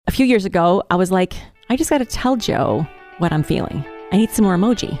few years ago, I was like, I just got to tell Joe what I'm feeling. I need some more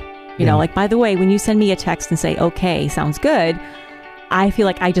emoji. You know, like, by the way, when you send me a text and say, okay, sounds good, I feel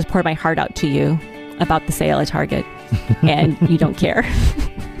like I just poured my heart out to you about the sale at Target and you don't care.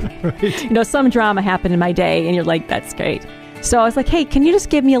 Right. You know, some drama happened in my day and you're like, that's great. So I was like, hey, can you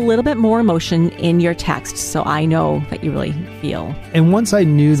just give me a little bit more emotion in your text so I know that you really feel And once I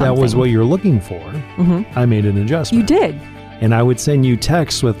knew something. that was what you're looking for, I made an adjustment. You did. And I would send you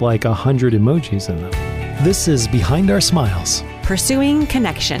texts with like 100 emojis in them. This is Behind Our Smiles. Pursuing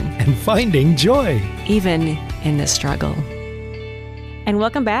connection. And finding joy. Even in the struggle. And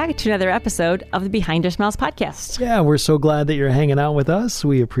welcome back to another episode of the Behind Our Smiles podcast. Yeah, we're so glad that you're hanging out with us.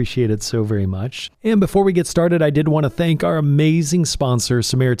 We appreciate it so very much. And before we get started, I did want to thank our amazing sponsor,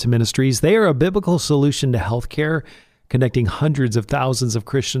 Samaritan Ministries. They are a biblical solution to healthcare, connecting hundreds of thousands of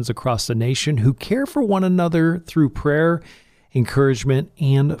Christians across the nation who care for one another through prayer, encouragement,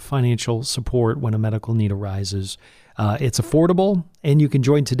 and financial support when a medical need arises. It's affordable, and you can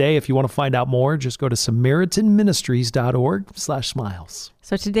join today. If you want to find out more, just go to samaritanministries.org/smiles.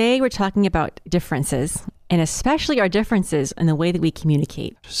 So today we're talking about differences, and especially our differences in the way that we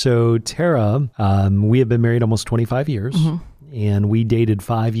communicate. So Tara, we have been married almost 25 years, and we dated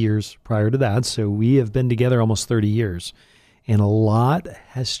 5 years prior to that. So we have been together almost 30 years, and a lot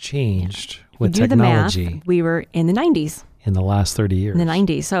has changed with technology. The math, we were in the 90s. In the last 30 years. In the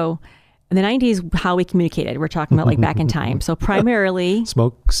 90s. So in the 90s, how we communicated, we're talking about like back in time. So primarily...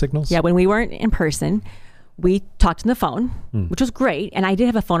 Smoke signals? Yeah, when we weren't in person, we talked on the phone, which was great. And I did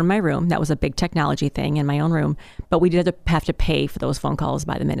have a phone in my room. That was a big technology thing in my own room. But we did have to pay for those phone calls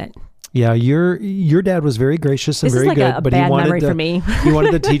by the minute. Yeah, your dad was very gracious and this very is like good, a but bad he wanted memory to, for me. He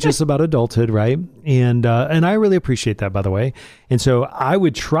wanted to teach us about adulthood, right? And I really appreciate that, by the way. And so I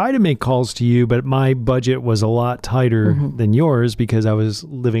would try to make calls to you, but my budget was a lot tighter than yours because I was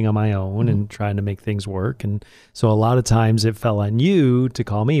living on my own and trying to make things work. And so a lot of times it fell on you to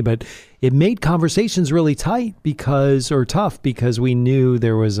call me, but it made conversations really tough because we knew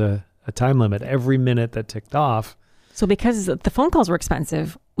there was a time limit. Every minute that ticked off. So because the phone calls were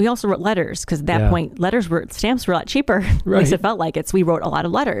expensive, we also wrote letters because at that point, stamps were a lot cheaper. At least it felt like it. So we wrote a lot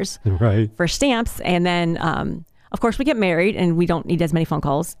of letters for stamps. And then, of course, we get married and we don't need as many phone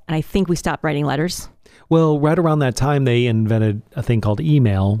calls. And I think we stopped writing letters. Well, right around that time, they invented a thing called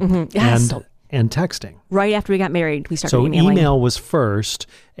email and texting. Right after we got married, we started emailing. So email was first.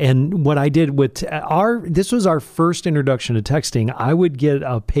 And what I did with this was our first introduction to texting. I would get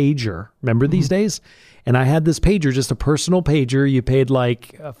a pager. Remember these days? And I had this pager, just a personal pager. You paid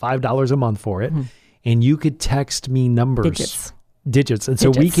like $5 a month for it. And you could text me numbers. Digits. And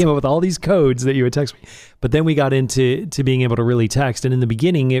so we came up with all these codes that you would text me. But then we got into being able to really text. And in the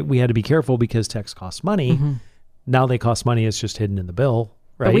beginning, we had to be careful because text costs money. Now they cost money. It's just hidden in the bill.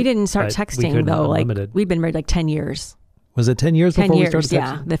 Right? But we didn't start texting, though. Like we'd been married like 10 years. Was it 10 years before we started texting?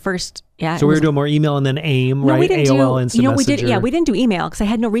 Yeah. The first, So we were doing more email and then AIM, right? AOL Instant Messenger. We didn't do email because I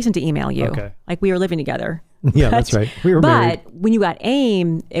had no reason to email you. Okay. Like we were living together. Yeah, that's right. We were married. But when you got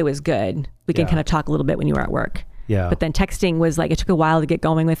AIM, it was good. We could kind of talk a little bit when you were at work. Yeah. But then texting was like, it took a while to get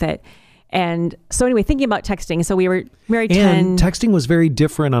going with it. And so anyway, thinking about texting, so we were married 10... And texting was very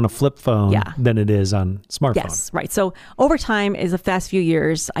different on a flip phone than it is on smartphone. Yes, right. So over time, as the past few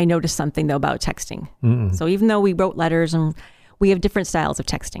years, I noticed something, though, about texting. So even though we wrote letters and we have different styles of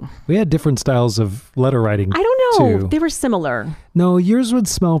texting. We had different styles of letter writing. I don't know. Too. They were similar. No, yours would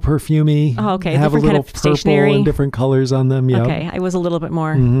smell perfumey. Oh, okay. Have different a little kind of purple stationery. And different colors on them. Yep. Okay. I was a little bit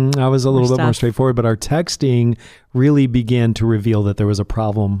more. I was a little bit more straightforward, but our texting really began to reveal that there was a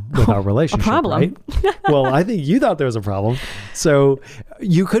problem with our relationship. A problem? Right? Well, I think you thought there was a problem. So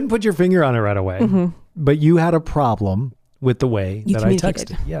you couldn't put your finger on it right away, but you had a problem with the way that I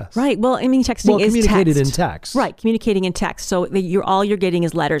texted. Yes. Right. Well, I mean, texting is communicated text. in text. Right. Communicating in text. So all you're getting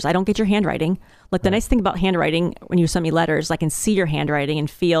is letters. I don't get your handwriting. Like the nice thing about handwriting, when you send me letters, I can see your handwriting and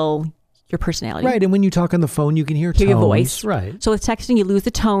feel your personality. Right. And when you talk on the phone, you can hear tones. Your voice. Right. So with texting, you lose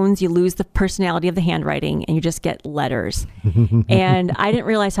the tones, you lose the personality of the handwriting, and you just get letters. And I didn't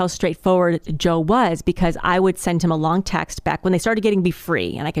realize how straightforward Joe was because I would send him a long text back when they started getting be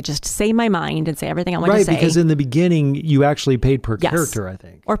free, and I could just say my mind and say everything I wanted to say. Right, because in the beginning, you actually paid per character, I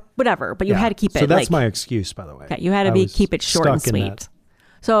think. Or whatever, but you had to keep it. So that's my excuse, by the way. Yeah, you had to keep it short and sweet.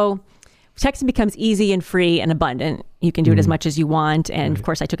 So texting becomes easy and free and abundant. You can do it as much as you want. And of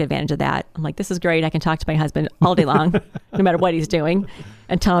course, I took advantage of that. I'm like, this is great. I can talk to my husband all day long, no matter what he's doing,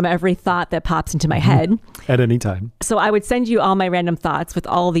 and tell him every thought that pops into my head. At any time. So I would send you all my random thoughts with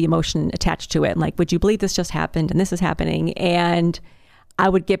all the emotion attached to it. And like, would you believe this just happened? And this is happening. And I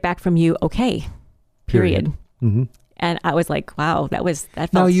would get back from you, okay, period. And I was like, wow, that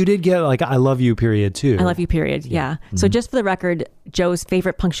felt... No, you did get like, I love you period too. I love you period. Yeah. So just for the record, Joe's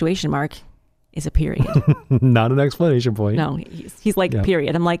favorite punctuation mark is a period. Not an explanation point. No, he's like,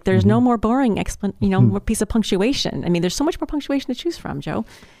 period. I'm like, there's no more boring more piece of punctuation. I mean, there's so much more punctuation to choose from, Joe.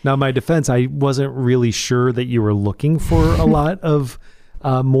 Now, my defense, I wasn't really sure that you were looking for a lot of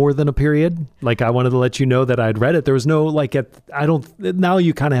more than a period. Like, I wanted to let you know that I'd read it. There was no now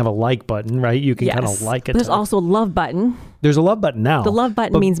you kind of have a like button, right? You can kind of like it. There's also a love button. There's a love button now. The love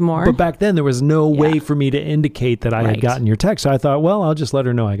button means more. But back then there was no way for me to indicate that I had gotten your text. So I thought, well, I'll just let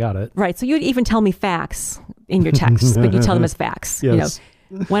her know I got it. Right. So you'd even tell me facts in your text, but you tell them as facts. Yes.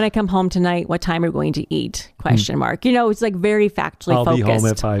 When I come home tonight, what time are we going to eat? Question mark. It's like very factually focused. I'll be home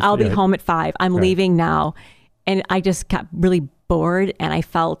at 5. I'll be home at 5. I'm leaving now. And I just got really bored, and I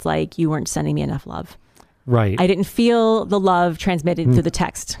felt like you weren't sending me enough love. Right. I didn't feel the love transmitted through the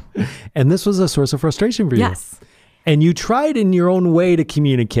text. And this was a source of frustration for you. Yes. And you tried in your own way to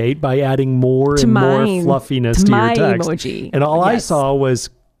communicate by adding more more fluffiness to your text. Emoji. And all I saw was,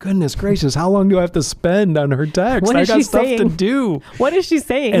 goodness gracious, how long do I have to spend on her text? I got stuff to do. What is she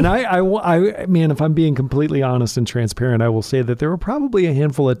saying? And I man, if I'm being completely honest and transparent, I will say that there were probably a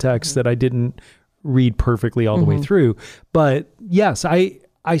handful of texts that I didn't read perfectly all the way through. But yes,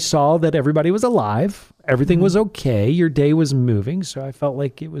 I saw that everybody was alive. Everything was okay. Your day was moving. So I felt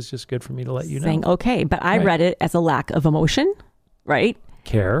like it was just good for me to let you know. Saying okay. But I read it as a lack of emotion, right?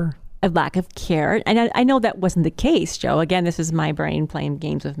 Care. A lack of care. And I know that wasn't the case, Joe. Again, this is my brain playing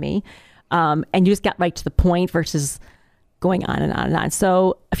games with me. And you just got right to the point versus going on and on and on.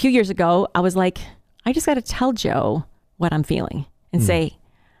 So a few years ago, I was like, I just got to tell Joe what I'm feeling and say,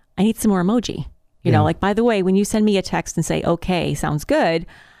 I need some more emoji. Like, by the way, when you send me a text and say, okay, sounds good,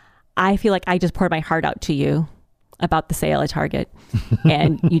 I feel like I just poured my heart out to you about the sale at Target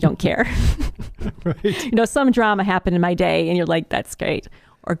and you don't care. Right. Some drama happened in my day and you're like, that's great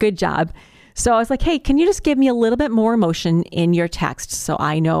or good job. So I was like, hey, can you just give me a little bit more emotion in your text so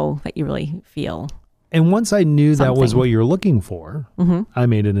I know that you really feel And once I knew that was what you're looking for, I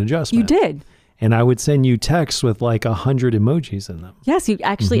made an adjustment. You did. And I would send you texts with like 100 emojis in them. Yes, you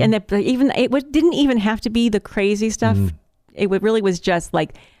actually, and didn't even have to be the crazy stuff. It really was just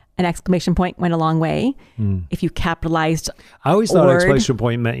like an exclamation point went a long way. If you capitalized, I always thought exclamation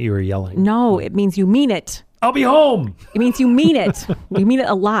point meant you were yelling. No, it means you mean it. I'll be home. It means you mean it. You mean it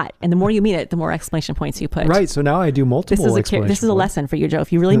a lot, and the more you mean it, the more exclamation points you put. Right. So now I do multiple. This is a lesson for you, Joe.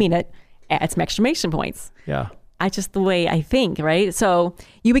 If you really mean it, add some exclamation points. Yeah. I just the way I think, right? So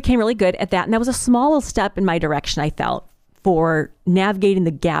you became really good at that. And that was a small step in my direction, I felt, for navigating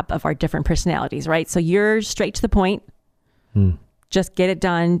the gap of our different personalities, right? So you're straight to the point. Just get it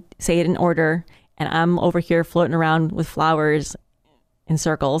done, say it in order. And I'm over here floating around with flowers in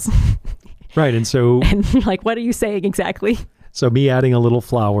circles. Right. And so... And you're like, what are you saying exactly? So me adding a little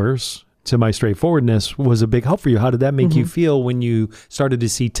flowers to my straightforwardness was a big help for you. How did that make you feel when you started to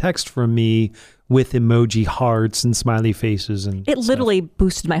see text from me with emoji hearts and smiley faces? And it literally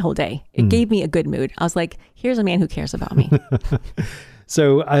boosted my whole day. It gave me a good mood. I was like, here's a man who cares about me.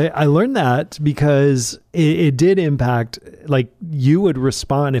 So I learned that because it did impact, like you would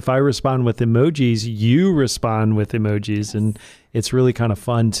respond. If I respond with emojis, you respond with emojis. And it's really kind of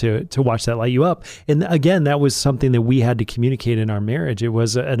fun to watch that light you up. And again, that was something that we had to communicate in our marriage. It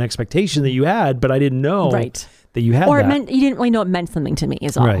was an expectation that you had, but I didn't know that you had or that. You didn't really know it meant something to me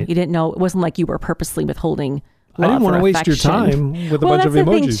is all. Right. You didn't know, it wasn't like you were purposely withholding love. I didn't want to waste affection. your time with a bunch of emojis.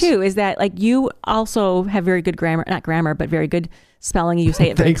 Well, that's the thing too, is that like you also have very good grammar, not grammar, but very good spelling. You say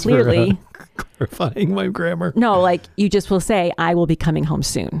it very clearly. For, clarifying my grammar. No, like you just will say, I will be coming home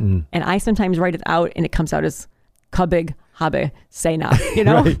soon. And I sometimes write it out and it comes out as kabig, habe, say now,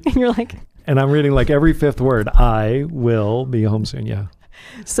 Right. And you're like. And I'm reading like every fifth word, I will be home soon. Yeah.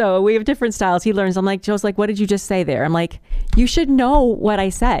 So we have different styles. He learns. I'm like, Joe's like, what did you just say there? I'm like, you should know what I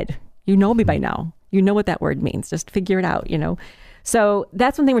said. You know me by now. You know what that word means. Just figure it out, So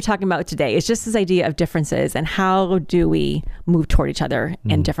that's one thing we're talking about today is just this idea of differences and how do we move toward each other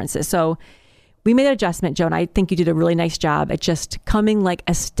and differences. So we made an adjustment, Joe, and I think you did a really nice job at just coming like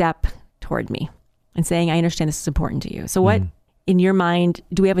a step toward me and saying, I understand this is important to you. So what, in your mind,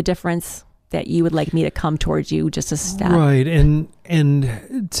 do we have a difference that you would like me to come towards you just a step? Right.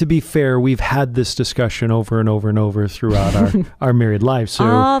 And to be fair, we've had this discussion over and over and over throughout our married life. So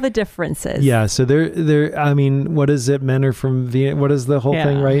all the differences. Yeah. So there, I mean, what is it? Men are from what is the whole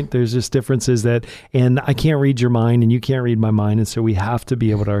thing, right? There's just differences and I can't read your mind and you can't read my mind. And so we have to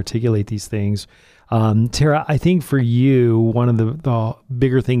be able to articulate these things. Tara, I think for you, one of the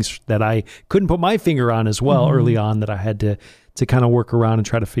bigger things that I couldn't put my finger on as well early on that I had to to kind of work around and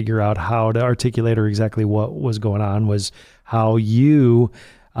try to figure out how to articulate or exactly what was going on was how you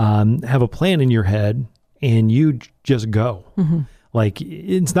have a plan in your head and you just go. Like,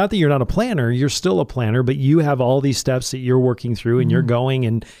 it's not that you're not a planner, you're still a planner, but you have all these steps that you're working through and you're going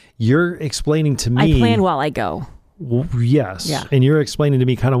and you're explaining to me. I plan while I go. Yes. Yeah. And you're explaining to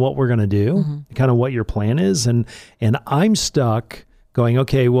me kind of what we're going to do, kind of what your plan is. And I'm stuck going,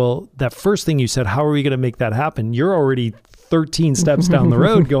 okay, well, that first thing you said, how are we going to make that happen? You're already 13 steps down the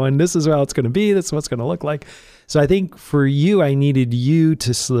road going, this is how it's going to be. This is what it's going to look like. So I think for you, I needed you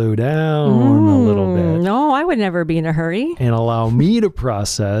to slow down a little bit. No, I would never be in a hurry. And allow me to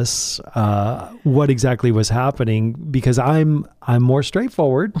process what exactly was happening, because I'm more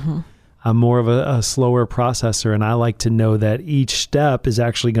straightforward. I'm more of a slower processor, and I like to know that each step is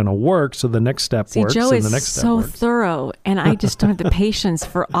actually going to work, so the next step works, Joe and the next step works. So thorough, and I just don't have the patience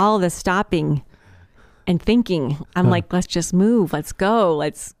for all the stopping and thinking. I'm like, let's just move, let's go,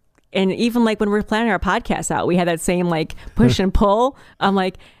 and even like when we're planning our podcast out, we had that same like push and pull. I'm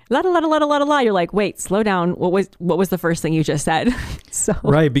like, la la la la la la la. You're like, wait, slow down. What was the first thing you just said? So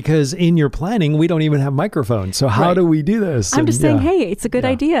right, because in your planning, we don't even have microphones. So how do we do this? I'm just saying, hey, it's a good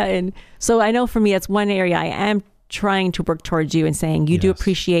idea. And so I know for me, it's one area I am trying to work towards you and saying, you do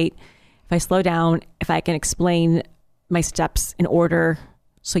appreciate if I slow down, if I can explain my steps in order,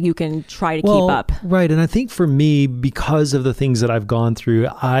 so you can try to keep up. Right. And I think for me, because of the things that I've gone through,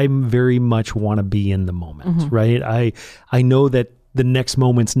 I very much want to be in the moment, right? I know that the next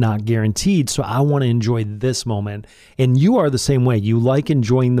moment's not guaranteed, so I want to enjoy this moment. And you are the same way. You like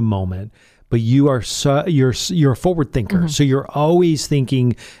enjoying the moment, but you are you're a forward thinker. So you're always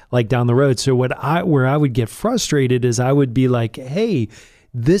thinking like down the road. So where I would get frustrated is I would be like, hey,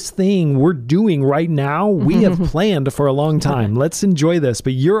 this thing we're doing right now, we have planned for a long time. Let's enjoy this.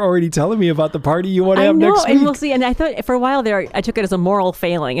 But you're already telling me about the party you want to have next week. And we'll see. And I thought for a while there, I took it as a moral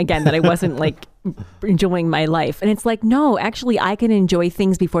failing again, that I wasn't like enjoying my life. And it's like, no, actually I can enjoy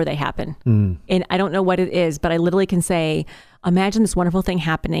things before they happen. And I don't know what it is, but I literally can say, imagine this wonderful thing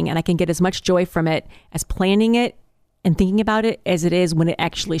happening, and I can get as much joy from it as planning it and thinking about it as it is when it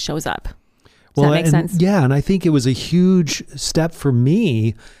actually shows up. Does that make sense? Yeah. And I think it was a huge step for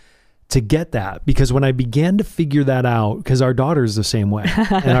me to get that, because when I began to figure that out, because our daughter's the same way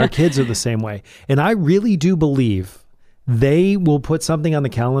and our kids are the same way. And I really do believe they will put something on the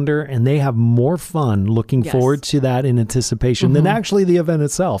calendar and they have more fun looking forward to that in anticipation than actually the event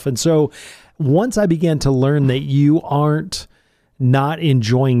itself. And so once I began to learn that you aren't not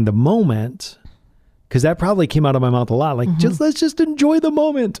enjoying the moment, because that probably came out of my mouth a lot, like let's just enjoy the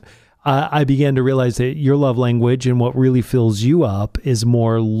moment. I began to realize that your love language and what really fills you up is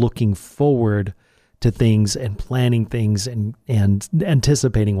more looking forward to things and planning things and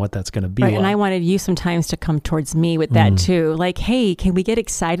anticipating what that's going to be. Right, like. and I wanted you sometimes to come towards me with that too. Like, hey, can we get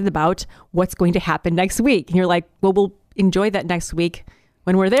excited about what's going to happen next week? And you're like, well, we'll enjoy that next week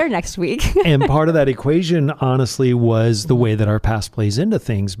when we're there next week. And part of that equation, honestly, was the way that our past plays into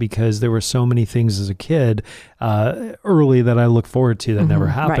things, because there were so many things as a kid early that I look forward to that never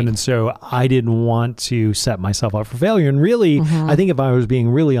happened. Right. And so I didn't want to set myself up for failure. And really, I think if I was being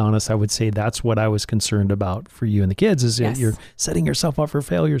really honest, I would say that's what I was concerned about for you and the kids, is that you're setting yourself up for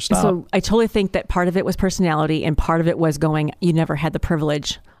failure. Stop. So I totally think that part of it was personality, and part of it was going, you never had the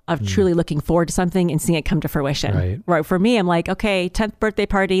privilege of truly looking forward to something and seeing it come to fruition. Right. For me, I'm like, okay, 10th birthday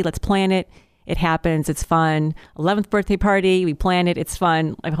party, let's plan it. It happens. It's fun. 11th birthday party, we plan it. It's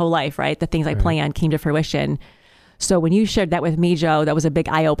fun. My whole life, right? The things I planned came to fruition. So when you shared that with me, Joe, that was a big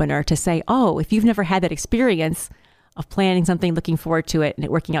eye opener to say, oh, if you've never had that experience of planning something, looking forward to it, and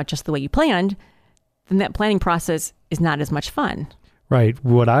it working out just the way you planned, then that planning process is not as much fun. Right.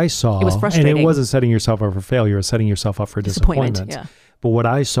 What I saw, it was frustrating. And it wasn't setting yourself up for failure, it was setting yourself up for disappointment. Yeah. But what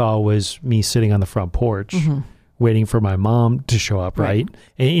I saw was me sitting on the front porch, waiting for my mom to show up, right?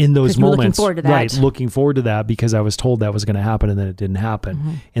 And in those moments, looking forward to that because I was told that was going to happen and then it didn't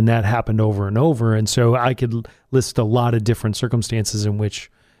happen. And that happened over and over. And so I could list a lot of different circumstances in which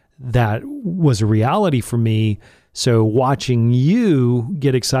that was a reality for me. So watching you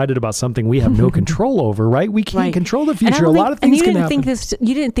get excited about something we have no control over, right? We can't control the future. A lot of things can happen.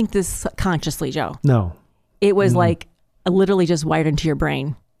 You didn't think this consciously, Joe. No. It was like literally just wired into your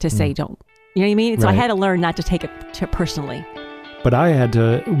brain to say, don't, you know what I mean? So I had to learn not to take it personally. But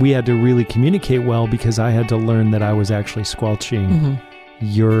we had to really communicate well, because I had to learn that I was actually squelching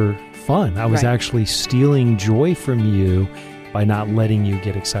your fun. I was actually stealing joy from you by not letting you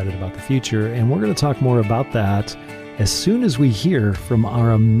get excited about the future. And we're going to talk more about that as soon as we hear from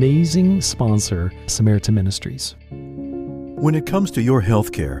our amazing sponsor, Samaritan Ministries. When it comes to your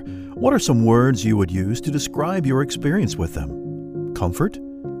healthcare, what are some words you would use to describe your experience with them? comfort,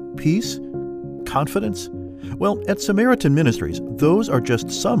 peace, confidence? Well, at Samaritan Ministries, those are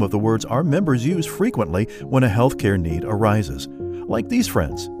just some of the words our members use frequently when a healthcare need arises, like these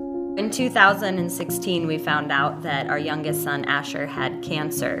friends. In 2016, we found out that our youngest son, Asher, had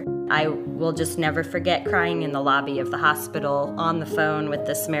cancer. I will just never forget crying in the lobby of the hospital on the phone with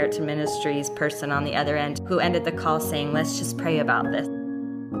the Samaritan Ministries person on the other end who ended the call saying, "Let's just pray about this."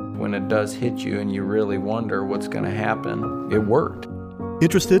 When it does hit you and you really wonder what's going to happen, it worked.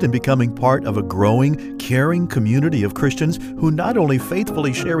 Interested in becoming part of a growing, caring community of Christians who not only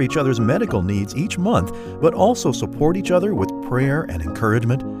faithfully share each other's medical needs each month, but also support each other with prayer and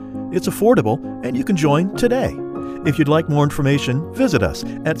encouragement? It's affordable, and you can join today. If you'd like more information, visit us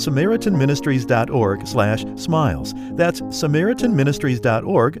at samaritanministries.org/smiles. That's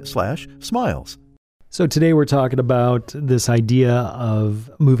samaritanministries.org/smiles. So today we're talking about this idea of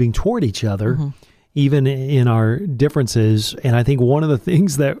moving toward each other, even in our differences. And I think one of the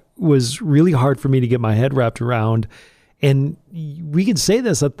things that was really hard for me to get my head wrapped around, and we can say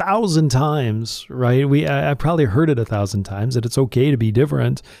this 1,000 times, right? I probably heard it 1,000 times, that it's okay to be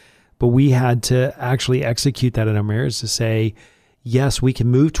different, but we had to actually execute that in our marriage to say, yes, we can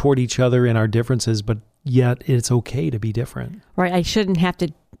move toward each other in our differences, but yet it's okay to be different. Right. I shouldn't have to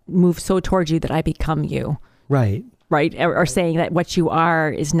move so towards you that I become you. Right. Right. Or saying that what you are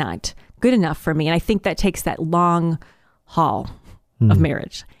is not good enough for me. And I think that takes that long haul of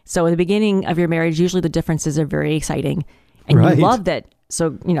marriage. So in the beginning of your marriage, usually the differences are very exciting and you love that.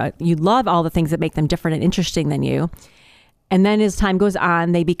 So, you love all the things that make them different and interesting than you. And then as time goes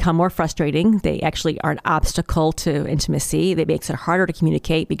on, they become more frustrating. They actually are an obstacle to intimacy. It makes it harder to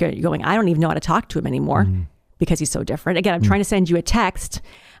communicate because you're going, I don't even know how to talk to him anymore because he's so different. Again, I'm trying to send you a text.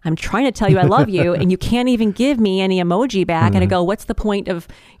 I'm trying to tell you I love you, and you can't even give me any emoji back. And I go, what's the point of,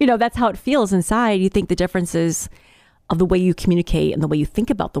 that's how it feels inside. You think the differences of the way you communicate and the way you think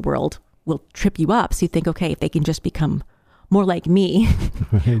about the world will trip you up. So you think, okay, if they can just become more like me,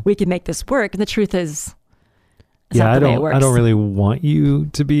 we can make this work. And the truth is, I don't really want you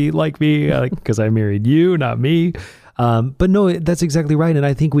to be like me because I married you, not me. But no, that's exactly right. And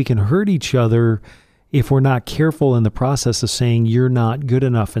I think we can hurt each other if we're not careful in the process of saying you're not good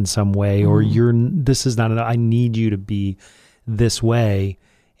enough in some way, or this is not enough. I need you to be this way.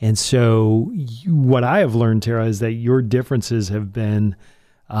 And so what I have learned, Tara, is that your differences have been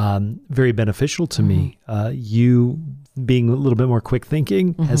very beneficial to me. You being a little bit more quick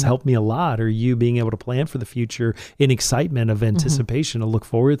thinking has helped me a lot, or you being able to plan for the future in excitement of anticipation to look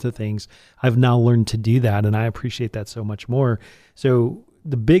forward to things. I've now learned to do that, and I appreciate that so much more. So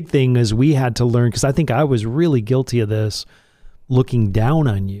the big thing is we had to learn, because I think I was really guilty of this, looking down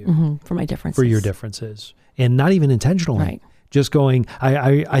on you for my differences, for your differences, and not even intentionally. Right. Just going,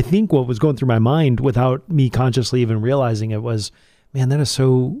 I think what was going through my mind without me consciously even realizing it was, man, that is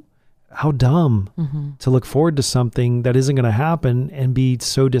so, how dumb to look forward to something that isn't going to happen and be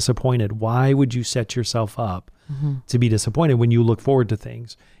so disappointed. Why would you set yourself up to be disappointed when you look forward to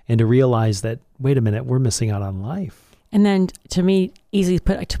things, and to realize that, wait a minute, we're missing out on life. And then to me, easy to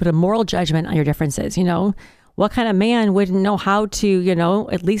put a moral judgment on your differences. What kind of man wouldn't know how to,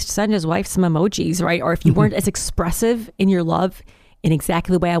 at least send his wife some emojis, right? Or if you weren't as expressive in your love in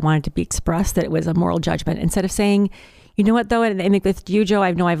exactly the way I wanted to be expressed, that it was a moral judgment. Instead of saying, you know what, though, and with you, Joe,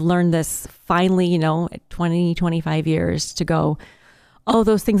 I've learned this finally, at 20, 25 years to go, oh,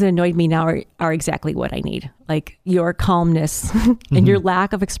 those things that annoyed me now are exactly what I need. Like your calmness and your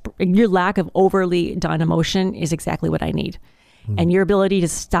lack of overly done emotion is exactly what I need. And your ability to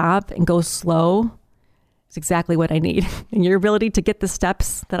stop and go slow is exactly what I need. And your ability to get the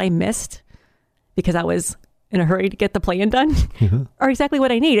steps that I missed because I was in a hurry to get the plan done are exactly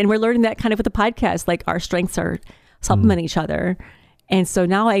what I need. And we're learning that kind of with the podcast, like our strengths are supplement each other. And so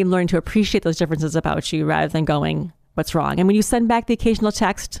now I learn to appreciate those differences about you rather than going, what's wrong? And when you send back the occasional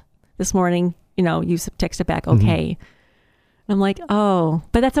text this morning, you texted back, okay. And I'm like, oh,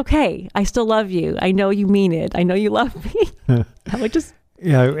 but that's okay. I still love you. I know you mean it. I know you love me. I would just...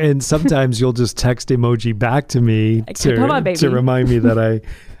 Yeah, and sometimes you'll just text emoji back to me to remind me that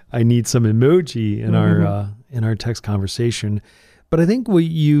I need some emoji in our text conversation. But I think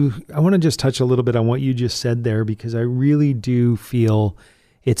I want to just touch a little bit on what you just said there, because I really do feel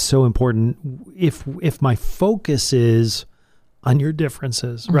it's so important. If my focus is on your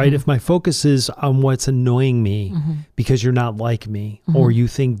differences, right? If my focus is on what's annoying me because you're not like me, or you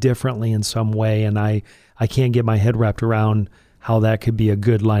think differently in some way, and I can't get my head wrapped around how that could be a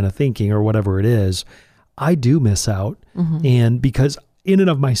good line of thinking or whatever it is, I do miss out. And because in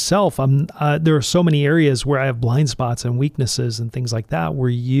and of myself, there are so many areas where I have blind spots and weaknesses and things like that, where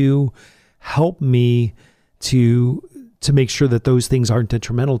you help me to to make sure that those things aren't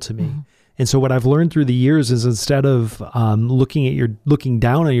detrimental to me. Mm-hmm. And so what I've learned through the years is instead of looking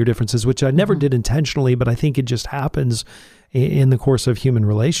down on your differences, which I never did intentionally, but I think it just happens in the course of human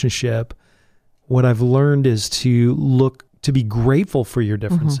relationship, what I've learned is to be grateful for your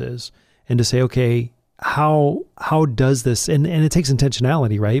differences and to say, okay, how does this, and it takes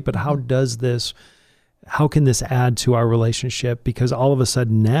intentionality, right? But how can this add to our relationship? Because all of a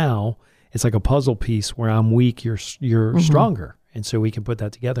sudden now it's like a puzzle piece where I'm weak, you're stronger. And so we can put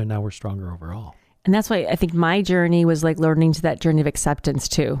that together. And now we're stronger overall. And that's why I think my journey was like learning to that journey of acceptance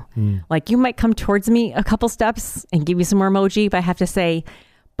too. Like you might come towards me a couple steps and give you some more emoji, but I have to say,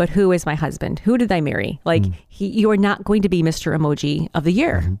 but who is my husband? Who did I marry? Like you are not going to be Mr. Emoji of the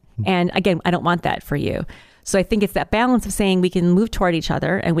year. And again, I don't want that for you. So I think it's that balance of saying we can move toward each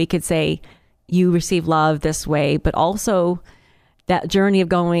other and we could say, you receive love this way, but also that journey of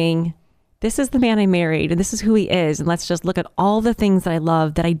going, this is the man I married and this is who he is. And let's just look at all the things that I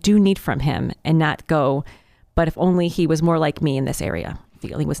love that I do need from him and not go, but if only he was more like me in this area,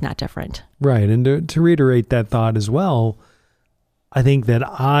 feeling was not different. Right. And to reiterate that thought as well, I think that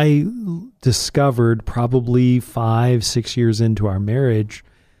I discovered probably 5-6 years into our marriage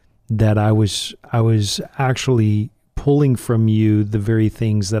that I was actually pulling from you the very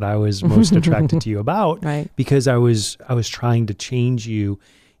things that I was most attracted to you about, right? Because I was trying to change you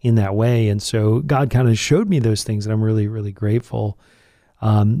in that way. And so God kind of showed me those things, and I'm really, really grateful.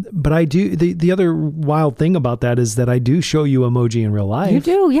 But I do, the other wild thing about that is that I do show you emoji in real life. You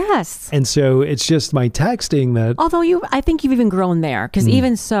do, yes. And so it's just my texting that... Although I think you've even grown there, because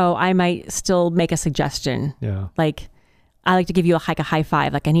even so, I might still make a suggestion. Yeah. Like, I like to give you a high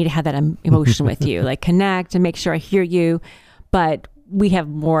five. Like, I need to have that emotion with you. Like, connect and make sure I hear you. But we have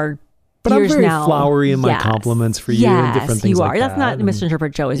more... But I'm very now. flowery in my compliments for you and different things like that. Yes, you are. That's not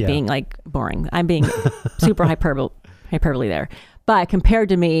misinterpret Joe as being like boring. I'm being super hyperbole there. But compared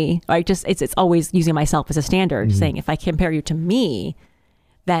to me, like it's always using myself as a standard, saying if I compare you to me,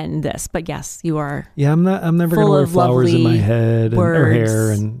 then this. But yes, you are. Yeah, I'm never going to wear flowers in my head or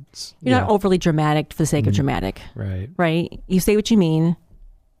hair, and you're not overly dramatic for the sake of dramatic. Right. Right. You say what you mean,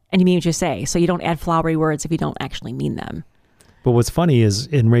 and you mean what you say. So you don't add flowery words if you don't actually mean them. But what's funny is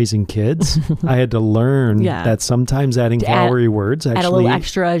in raising kids, I had to learn that sometimes adding flowery words actually... Add a little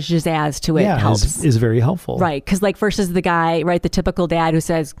extra pizzazz to it helps. Is very helpful. Right. Because like versus the guy, right, the typical dad who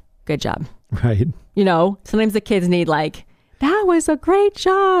says, good job. Right. You know, sometimes the kids need like, that was a great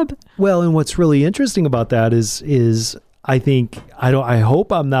job. Well, and what's really interesting about that is I think, I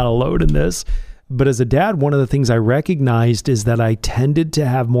hope I'm not alone in this, but as a dad, one of the things I recognized is that I tended to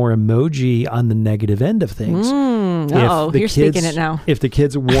have more emoji on the negative end of things. You're speaking it now. If the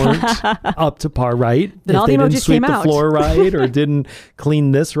kids weren't up to par, right? Then if all they the emojis didn't sweep came the out. floor right, or didn't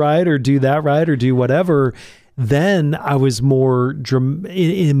clean this right, or do that right, or do whatever, then I was more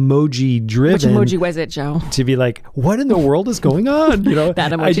emoji driven. Which emoji was it, Joe? To be like, what in the world is going on? You know,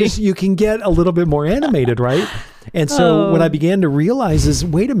 that emoji. You can get a little bit more animated, right? And so what I began to realize is,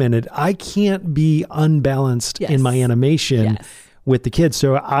 wait a minute, I can't be unbalanced in my animation with the kids.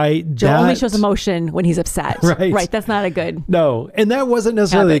 So Joe only shows emotion when he's upset. Right. That's not a good. No. And that wasn't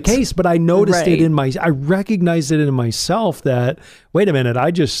necessarily the case, but I noticed I recognized it in myself that, wait a minute,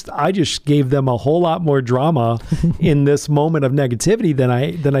 I just gave them a whole lot more drama in this moment of negativity than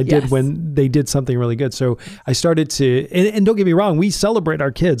I did when they did something really good. So I started to, and don't get me wrong, we celebrate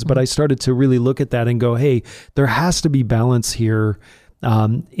our kids, but I started to really look at that and go, hey, there has to be balance here.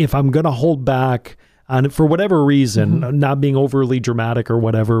 If I'm going to hold back for whatever reason, not being overly dramatic or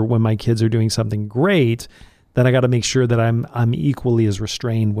whatever, when my kids are doing something great, then I got to make sure that I'm equally as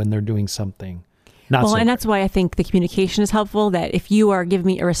restrained when they're doing something not so and that's why I think the communication is helpful, that if you are giving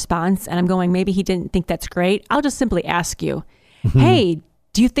me a response and I'm going, maybe he didn't think that's great, I'll just simply ask you, hey,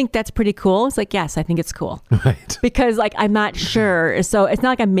 do you think that's pretty cool? It's like, yes, I think it's cool. Right. Because like, I'm not sure. So it's not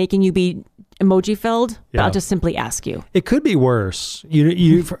like I'm making you be emoji filled, but I'll just simply ask you. It could be worse.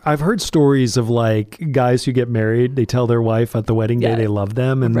 I've heard stories of like guys who get married, they tell their wife at the wedding day they love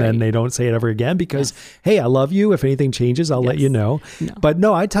them, and then they don't say it ever again because, hey, I love you. If anything changes, I'll let you know. No. But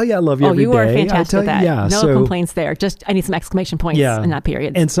no, I tell you I love you every day. Oh, you are fantastic at that. Yeah, no complaints there. Just I need some exclamation points and not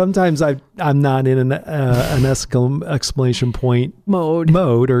periods. And sometimes I'm not in an exclamation point mode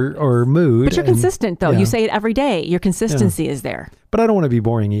or mood. But you're consistent though. You say it every day. Your consistency is there. But I don't want to be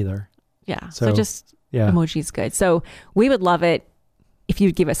boring either. Yeah. So just emoji is good. So we would love it if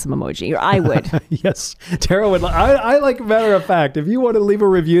you'd give us some emoji, or I would. Yes. Tara would. I like, matter of fact, if you want to leave a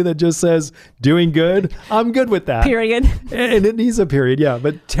review that just says doing good, I'm good with that. Period. And it needs a period, yeah.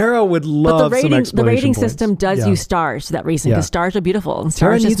 But Tara would love some explanation The rating points. system does use stars for that reason, because stars are beautiful. And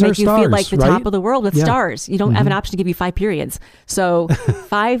stars just make you feel like the top of the world with stars. You don't have an option to give you 5 periods. So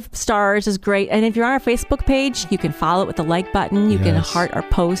 5 stars is great. And if you're on our Facebook page, you can follow it with the like button. You can heart our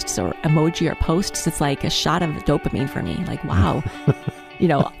posts or emoji our posts. It's like a shot of dopamine for me. Like, wow.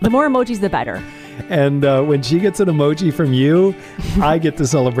 The more emojis, the better. And when she gets an emoji from you, I get to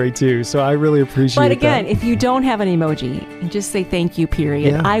celebrate too. So I really appreciate it. But again, if you don't have an emoji, just say thank you,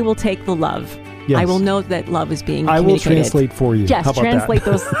 period. Yeah. I will take the love. Yes. I will know that love is being communicated. I will translate for you. Yes, translate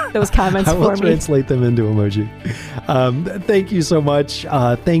those comments for me. I will translate them into emoji. Thank you so much.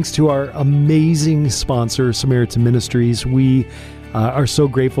 Thanks to our amazing sponsor, Samaritan Ministries. We are so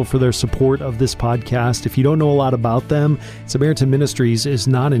grateful for their support of this podcast. If you don't know a lot about them, Samaritan Ministries is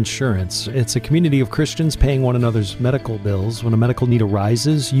not insurance. It's a community of Christians paying one another's medical bills. When a medical need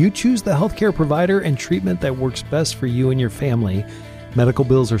arises, you choose the healthcare provider and treatment that works best for you and your family. Medical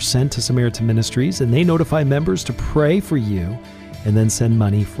bills are sent to Samaritan Ministries, and they notify members to pray for you and then send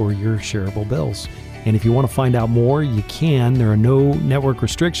money for your shareable bills. And if you want to find out more, you can. There are no network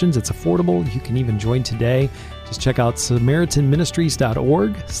restrictions. It's affordable. You can even join today. Just check out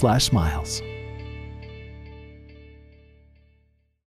SamaritanMinistries.org/smiles.